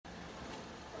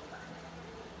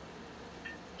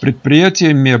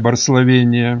Предприятие MEBOR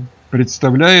Словения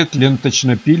представляет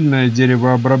ленточно-пильные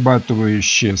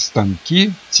деревообрабатывающие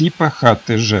станки типа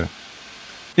ХТЖ.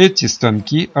 Эти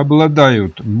станки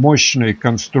обладают мощной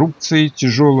конструкцией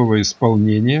тяжелого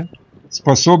исполнения,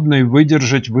 способной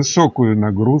выдержать высокую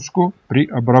нагрузку при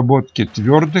обработке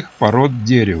твердых пород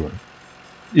дерева.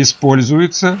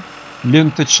 Используются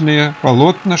ленточные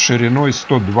полотна шириной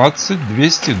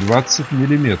 120-220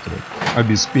 мм,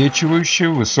 обеспечивающие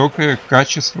высокое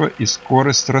качество и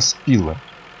скорость распила.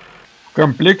 В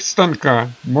комплект станка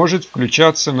может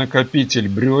включаться накопитель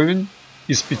бревен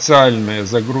и специальное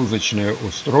загрузочное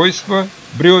устройство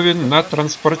бревен на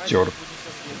транспортер.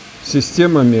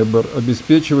 Система MEBOR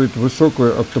обеспечивает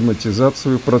высокую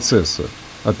автоматизацию процесса.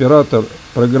 Оператор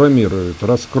программирует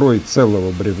раскрой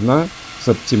целого бревна с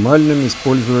оптимальным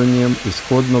использованием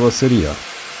исходного сырья.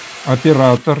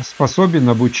 Оператор способен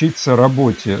обучиться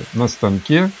работе на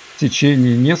станке в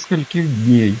течение нескольких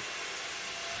дней.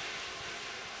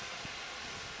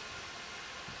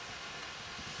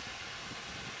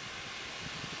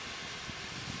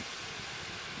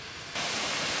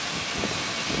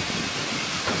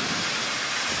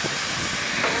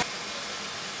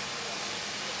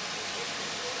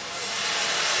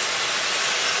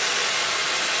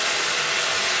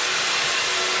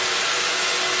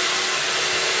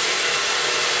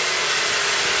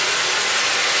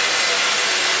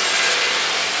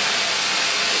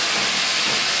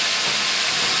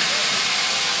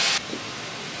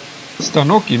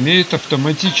 Станок имеет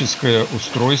автоматическое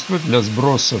устройство для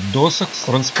сброса досок с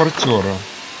транспортера.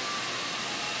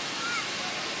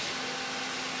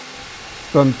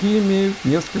 Станки имеют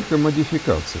несколько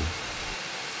модификаций.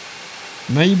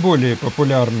 Наиболее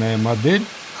популярная модель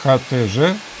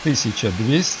ХТЖ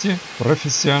 1200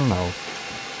 профессионал.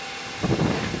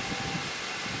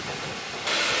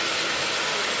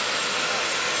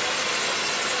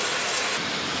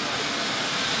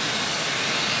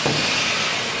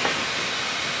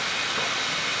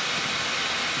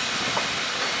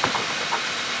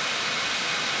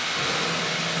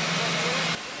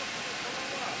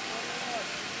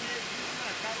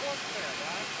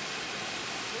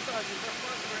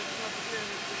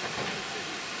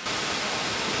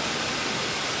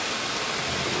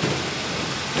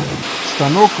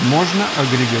 Станок можно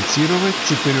агрегатировать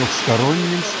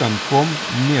четырехсторонним станком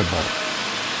MEBOR,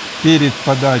 перед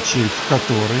подачей в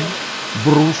который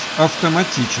брус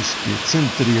автоматически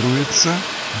центрируется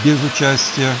без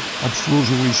участия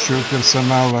обслуживающего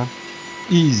персонала,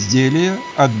 и изделия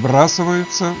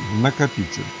отбрасываются в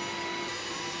накопитель.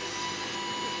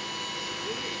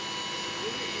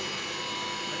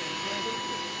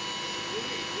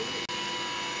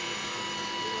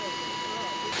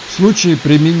 В случае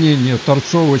применения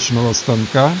торцовочного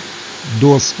станка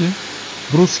доски,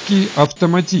 бруски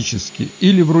автоматически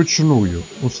или вручную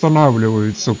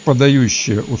устанавливаются в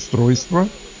подающее устройство,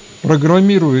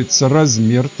 программируется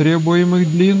размер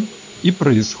требуемых длин и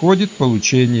происходит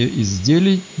получение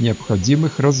изделий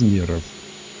необходимых размеров.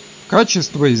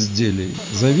 Качество изделий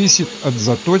зависит от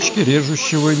заточки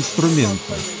режущего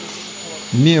инструмента.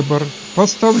 MEBOR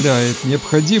поставляет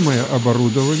необходимое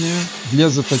оборудование для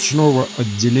заточного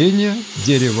отделения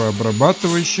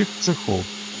деревообрабатывающих цехов.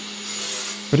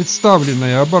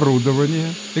 Представленное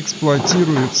оборудование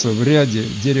эксплуатируется в ряде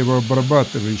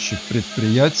деревообрабатывающих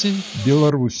предприятий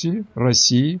Беларуси,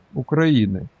 России,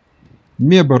 Украины.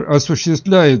 MEBOR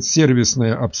осуществляет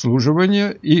сервисное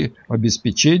обслуживание и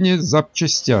обеспечение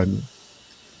запчастями.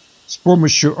 С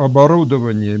помощью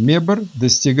оборудования MEBOR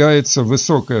достигается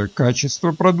высокое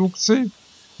качество продукции,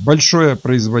 большая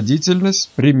производительность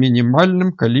при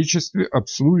минимальном количестве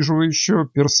обслуживающего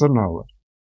персонала.